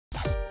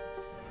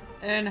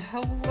And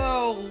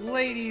hello,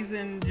 ladies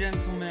and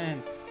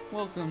gentlemen.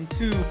 Welcome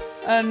to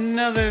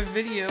another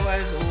video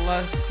as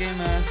Last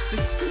Gamer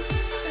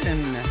 67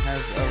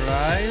 has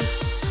arrived.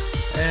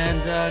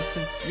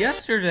 And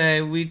yesterday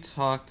we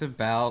talked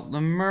about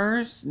the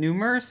new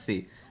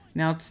Mercy.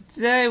 Now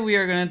today we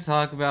are going to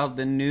talk about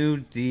the new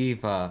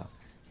Diva,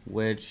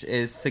 which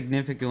is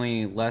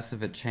significantly less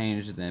of a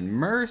change than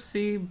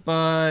Mercy,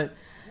 but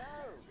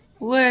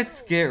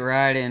let's get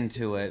right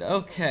into it.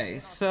 Okay,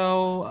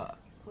 so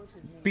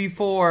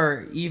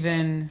before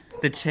even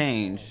the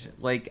change,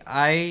 like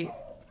I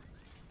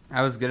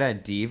was good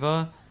at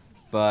Diva,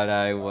 but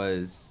I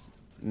was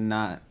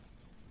not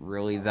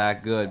really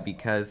that good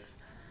because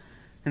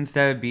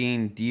instead of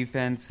being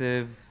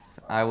defensive,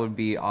 I would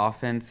be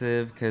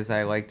offensive because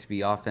I like to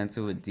be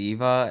offensive with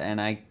Diva, and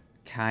I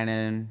kind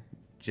of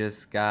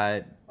just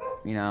got,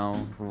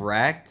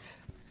 wrecked.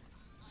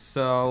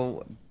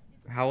 So,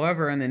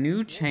 however, in the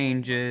new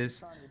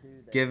changes,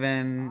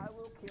 given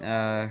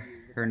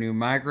her new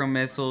micro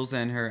missiles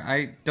and her,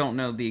 I don't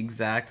know the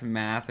exact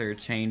math or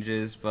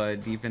changes,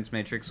 but defense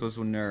matrix was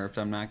nerfed.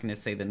 I'm not going to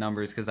say the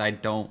numbers because I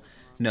don't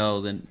know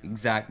the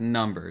exact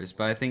numbers,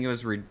 but I think it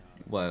was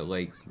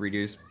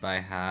reduced by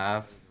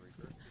half,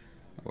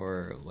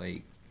 or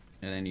like,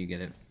 and then you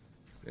get it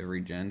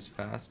regens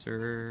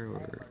faster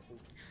or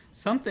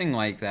something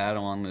like that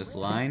along those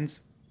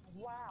lines.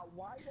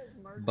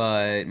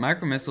 But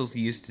micro missiles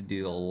used to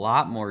do a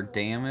lot more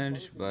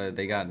damage, but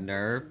they got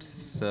nerfed,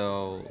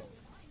 so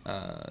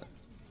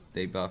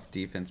they buffed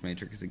defense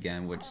matrix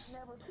again, which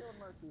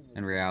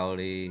in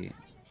reality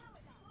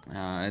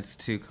it's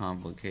too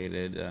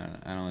complicated.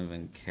 I don't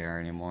even care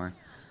anymore.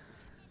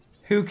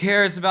 Who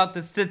cares about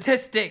the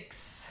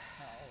statistics?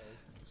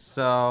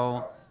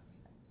 So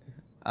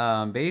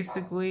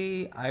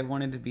basically I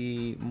wanted to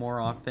be more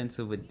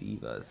offensive with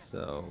Diva,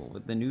 so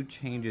with the new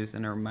changes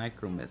in her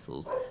micro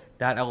missiles,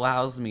 that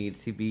allows me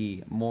to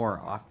be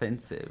more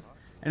offensive,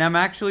 and I'm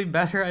actually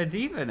better at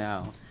Diva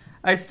now.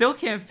 I still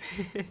can't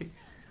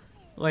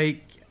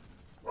like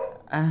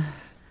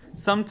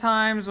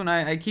sometimes when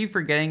I keep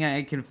forgetting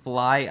I can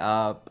fly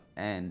up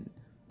and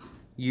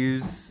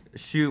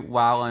shoot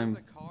while I'm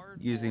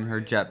using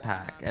her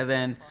jetpack, and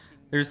then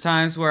there's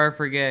times where I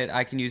forget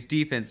I can use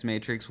defense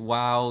matrix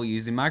while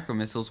using micro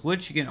missiles,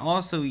 which you can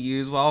also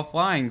use while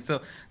flying.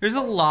 So there's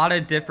a lot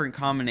of different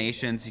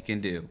combinations you can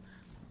do.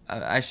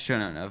 I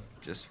shouldn't have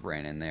just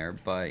ran in there,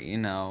 but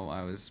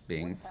I was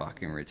being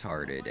fucking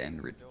retarded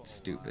and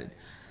stupid.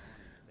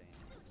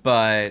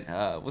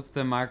 But with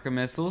the micro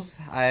missiles,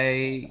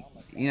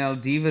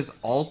 Diva's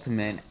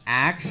ultimate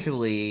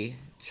actually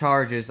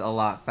charges a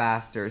lot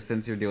faster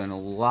since you're doing a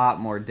lot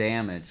more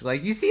damage.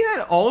 Like, you see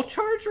that ult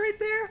charge right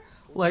there?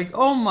 Like,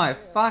 oh my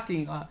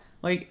fucking god.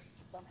 Like,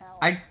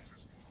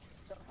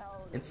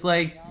 it's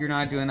like you're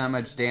not doing that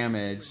much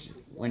damage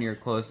when you're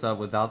close up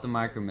without the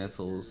micro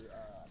missiles.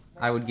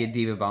 I would get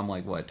Diva Bomb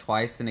like, what,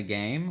 twice in a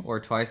game?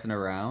 Or twice in a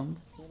round?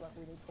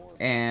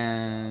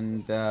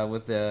 And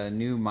with the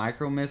new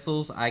micro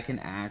missiles, I can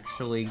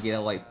actually get it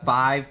like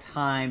 5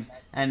 times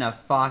in a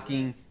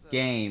fucking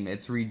game.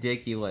 It's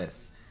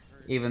ridiculous.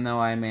 Even though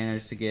I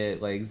managed to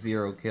get like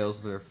 0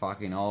 kills with her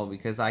fucking ult,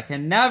 because I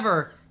can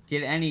never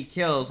get any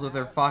kills with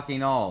her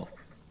fucking ult.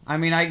 I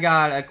mean, I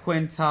got a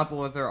quintuple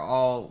with her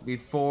ult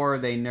before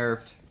they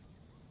nerfed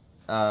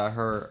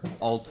her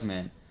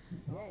ultimate.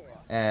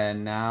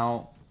 And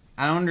now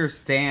I don't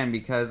understand,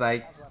 because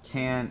I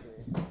can't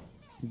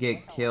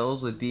get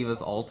kills with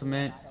Diva's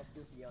ultimate,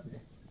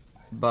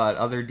 but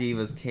other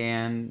Divas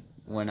can.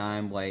 When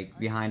I'm like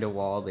behind a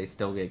wall, they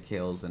still get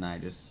kills, and I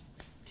just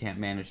can't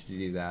manage to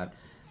do that.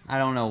 I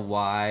don't know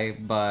why,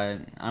 but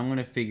I'm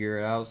gonna figure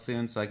it out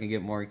soon so I can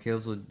get more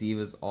kills with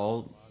Diva's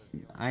ult.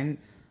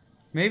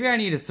 Maybe I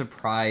need to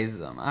surprise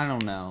them. I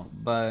don't know,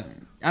 but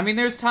I mean,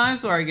 there's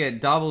times where I get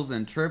doubles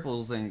and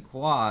triples and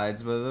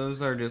quads, but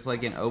those are just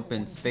like in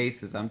open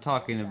spaces. I'm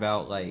talking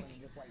about like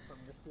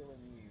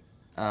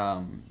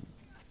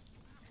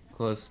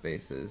close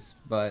spaces.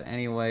 But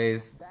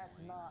anyways,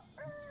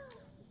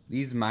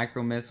 these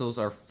micro missiles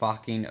are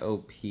fucking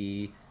OP.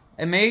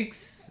 It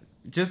makes,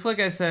 just like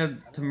I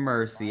said to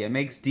Mercy, it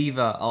makes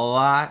Diva a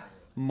lot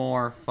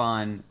more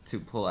fun to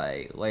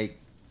play. Like,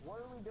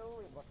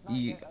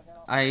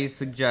 I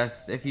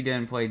suggest, if you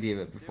didn't play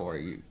Diva before,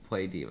 you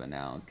play Diva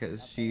now,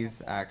 because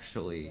she's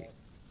actually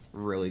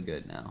really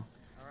good now.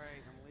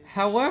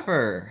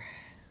 However,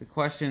 the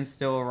question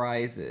still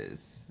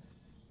arises.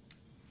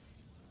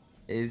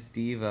 Is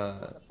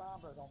Diva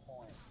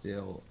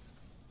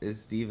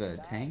a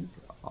tank,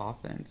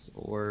 offense,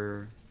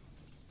 or,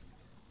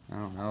 I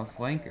don't know, a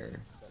flanker?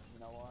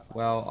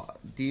 Well,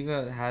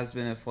 Diva has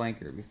been a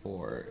flanker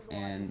before,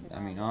 and I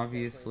mean,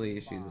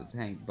 obviously she's a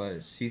tank,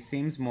 but she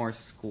seems more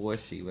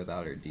squishy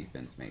without her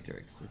defense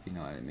matrix, if you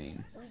know what I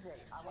mean.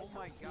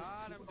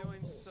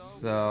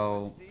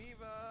 So,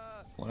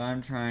 what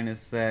I'm trying to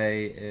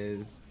say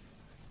is,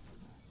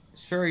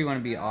 sure, you want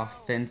to be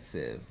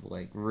offensive,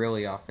 like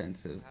really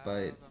offensive,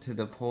 but to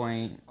the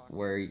point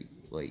where,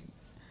 like,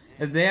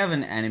 if they have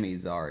an enemy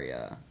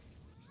Zarya,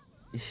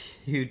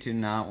 you do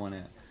not want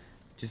to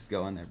just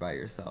go in there by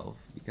yourself,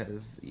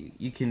 because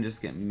you can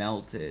just get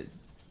melted.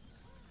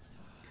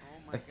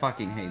 I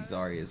fucking hate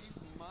Zarya's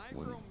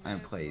when I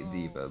play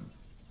D.Va.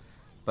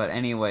 But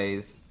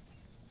anyways,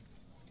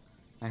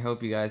 I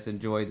hope you guys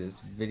enjoyed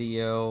this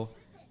video.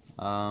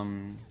 I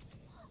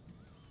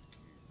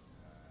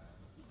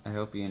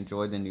hope you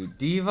enjoyed the new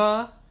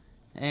D.Va.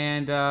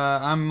 And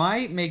I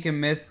might make a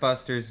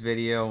Mythbusters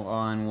video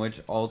on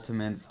which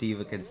ultimates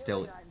D.Va could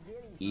still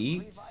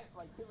eat.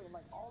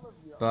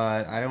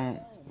 But I don't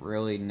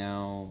really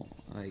know.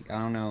 Like, I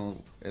don't know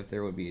if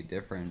there would be a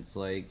difference.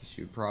 Like,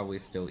 she would probably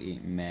still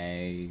eat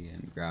May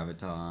and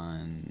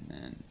Graviton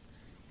and,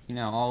 you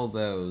know, all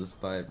those.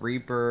 But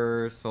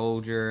Reaper,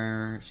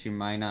 Soldier, she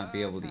might not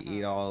be able to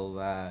eat all of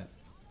that.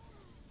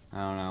 I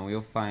don't know.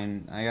 We'll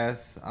find. I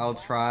guess I'll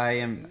try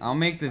and I'll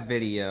make the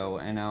video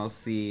and I'll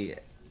see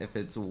if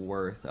it's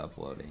worth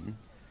uploading.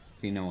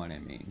 If you know what I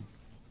mean.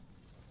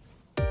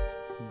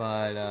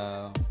 But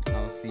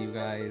I'll see you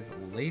guys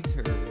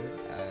later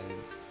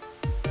as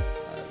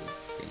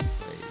game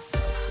plays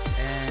out.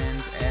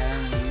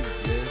 And we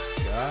just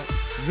got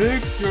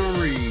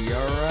victory.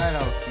 All right.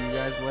 I'll see you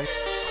guys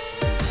later.